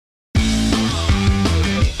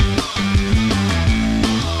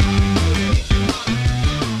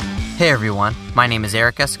Hey everyone, my name is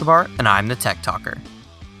Eric Escobar and I'm the Tech Talker.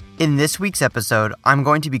 In this week's episode, I'm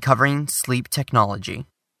going to be covering sleep technology.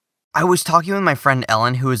 I was talking with my friend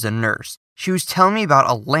Ellen, who is a nurse. She was telling me about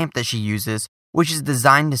a lamp that she uses, which is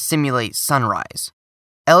designed to simulate sunrise.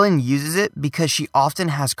 Ellen uses it because she often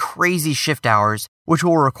has crazy shift hours, which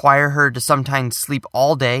will require her to sometimes sleep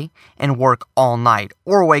all day and work all night,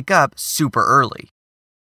 or wake up super early.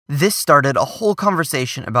 This started a whole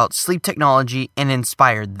conversation about sleep technology and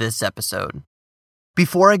inspired this episode.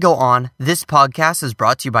 Before I go on, this podcast is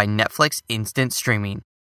brought to you by Netflix Instant Streaming.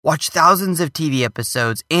 Watch thousands of TV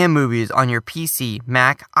episodes and movies on your PC,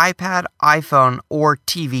 Mac, iPad, iPhone, or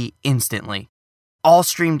TV instantly. All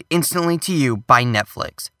streamed instantly to you by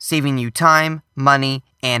Netflix, saving you time, money,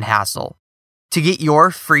 and hassle. To get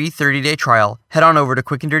your free 30-day trial, head on over to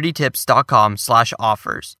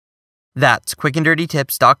quickanddirtytips.com/offers. That's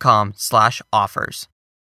quickanddirtytips.com/offers.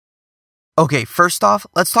 Okay, first off,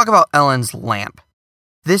 let's talk about Ellen's lamp.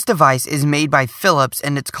 This device is made by Philips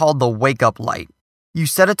and it's called the Wake Up Light. You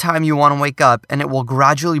set a time you want to wake up and it will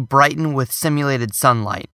gradually brighten with simulated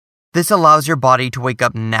sunlight. This allows your body to wake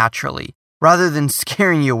up naturally, rather than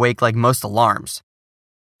scaring you awake like most alarms.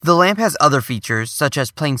 The lamp has other features, such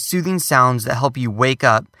as playing soothing sounds that help you wake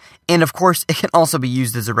up, and of course, it can also be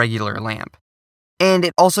used as a regular lamp. And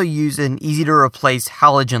it also uses an easy-to-replace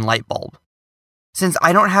halogen light bulb. Since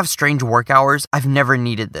I don't have strange work hours, I've never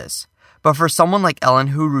needed this. But for someone like Ellen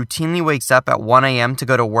who routinely wakes up at 1 a.m. to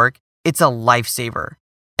go to work, it's a lifesaver,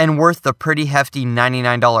 and worth the pretty hefty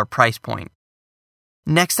 $99 price point.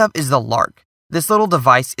 Next up is the Lark. This little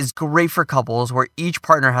device is great for couples where each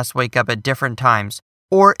partner has to wake up at different times,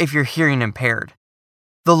 or if you're hearing impaired.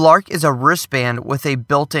 The Lark is a wristband with a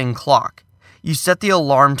built-in clock. You set the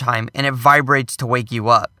alarm time and it vibrates to wake you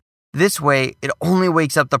up. This way, it only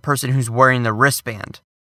wakes up the person who's wearing the wristband.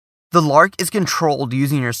 The Lark is controlled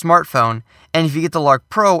using your smartphone, and if you get the Lark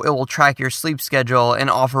Pro, it will track your sleep schedule and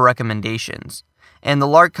offer recommendations. And the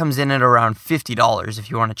Lark comes in at around $50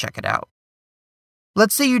 if you want to check it out.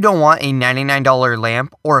 Let's say you don't want a $99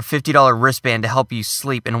 lamp or a $50 wristband to help you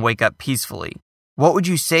sleep and wake up peacefully. What would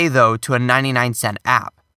you say, though, to a 99-cent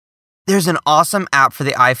app? There's an awesome app for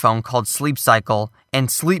the iPhone called Sleep Cycle and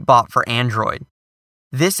SleepBot for Android.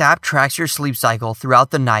 This app tracks your sleep cycle throughout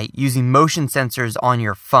the night using motion sensors on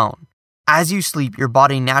your phone. As you sleep, your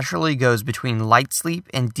body naturally goes between light sleep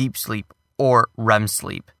and deep sleep, or REM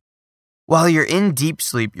sleep. While you're in deep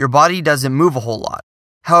sleep, your body doesn't move a whole lot.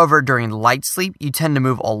 However, during light sleep, you tend to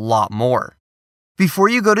move a lot more. Before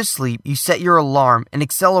you go to sleep, you set your alarm and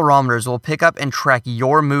accelerometers will pick up and track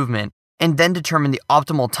your movement and then determine the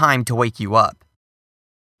optimal time to wake you up.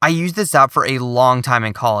 I used this app for a long time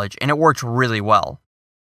in college and it worked really well.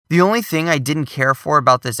 The only thing I didn't care for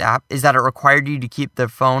about this app is that it required you to keep the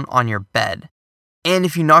phone on your bed. And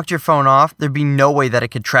if you knocked your phone off, there'd be no way that it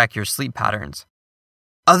could track your sleep patterns.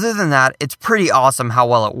 Other than that, it's pretty awesome how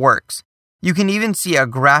well it works. You can even see a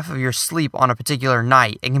graph of your sleep on a particular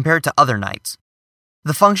night and compare it to other nights.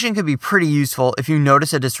 The function could be pretty useful if you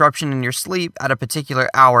notice a disruption in your sleep at a particular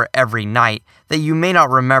hour every night that you may not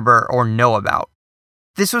remember or know about.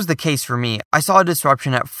 This was the case for me. I saw a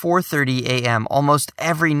disruption at 4:30 a.m. almost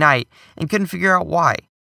every night and couldn't figure out why.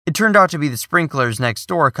 It turned out to be the sprinklers next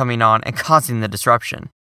door coming on and causing the disruption.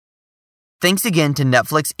 Thanks again to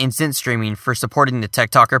Netflix Instant Streaming for supporting the Tech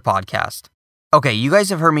Talker podcast. Okay, you guys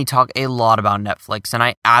have heard me talk a lot about Netflix, and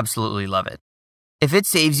I absolutely love it. If it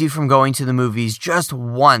saves you from going to the movies just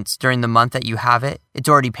once during the month that you have it, it's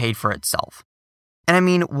already paid for itself. And I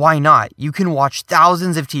mean, why not? You can watch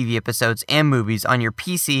thousands of TV episodes and movies on your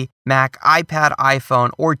PC, Mac, iPad,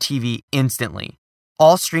 iPhone, or TV instantly.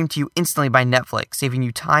 All streamed to you instantly by Netflix, saving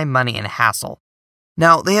you time, money, and hassle.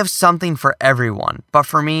 Now, they have something for everyone, but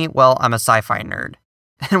for me, well, I'm a sci-fi nerd.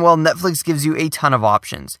 And while Netflix gives you a ton of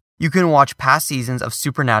options, you can watch past seasons of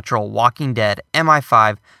Supernatural, Walking Dead,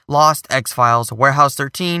 MI5, Lost, X-Files, Warehouse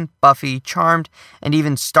 13, Buffy, Charmed, and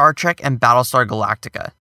even Star Trek and Battlestar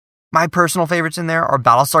Galactica. My personal favorites in there are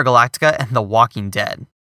Battlestar Galactica and The Walking Dead.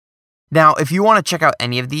 Now, if you want to check out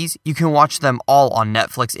any of these, you can watch them all on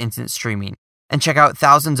Netflix Instant Streaming, and check out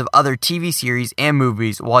thousands of other TV series and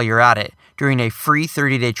movies while you're at it during a free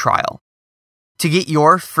 30-day trial. To get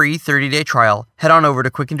your free 30-day trial, head on over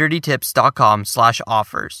to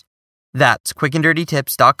quickanddirtytips.com/offers. That's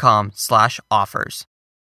quickanddirtytips.com/offers.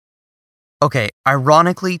 Okay,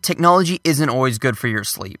 ironically, technology isn't always good for your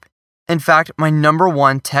sleep. In fact, my number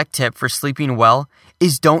one tech tip for sleeping well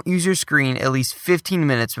is don't use your screen at least 15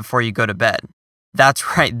 minutes before you go to bed.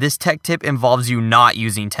 That's right, this tech tip involves you not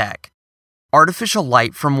using tech. Artificial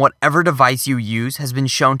light from whatever device you use has been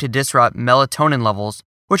shown to disrupt melatonin levels,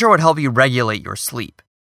 which are what help you regulate your sleep.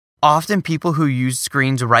 Often people who use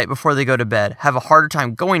screens right before they go to bed have a harder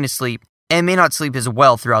time going to sleep and may not sleep as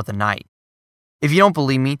well throughout the night. If you don't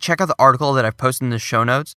believe me, check out the article that I've posted in the show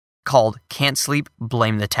notes called Can't Sleep,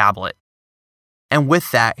 Blame the Tablet. And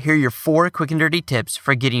with that, here are your 4 quick and dirty tips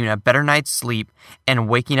for getting a better night's sleep and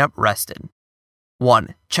waking up rested.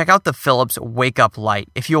 1. Check out the Philips Wake Up Light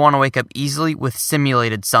if you want to wake up easily with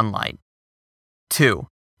simulated sunlight. 2.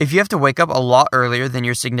 If you have to wake up a lot earlier than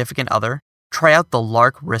your significant other, try out the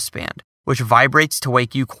Lark wristband, which vibrates to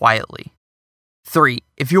wake you quietly. 3.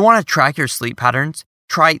 If you want to track your sleep patterns,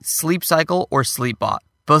 try Sleep Cycle or Sleepbot.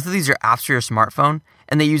 Both of these are apps for your smartphone,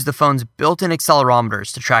 and they use the phone's built-in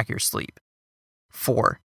accelerometers to track your sleep.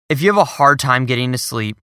 4. If you have a hard time getting to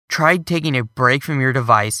sleep, try taking a break from your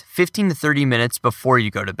device 15 to 30 minutes before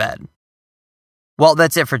you go to bed. Well,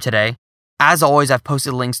 that's it for today. As always, I've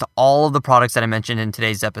posted links to all of the products that I mentioned in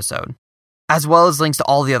today's episode, as well as links to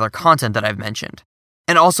all the other content that I've mentioned.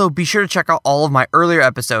 And also, be sure to check out all of my earlier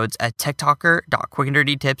episodes at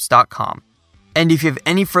techtalker.quickanddirtytips.com. And if you have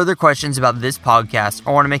any further questions about this podcast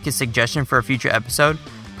or want to make a suggestion for a future episode,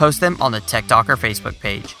 post them on the Tech Talker Facebook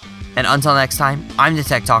page. And until next time, I'm the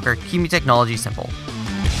Tech Talker, keeping technology simple.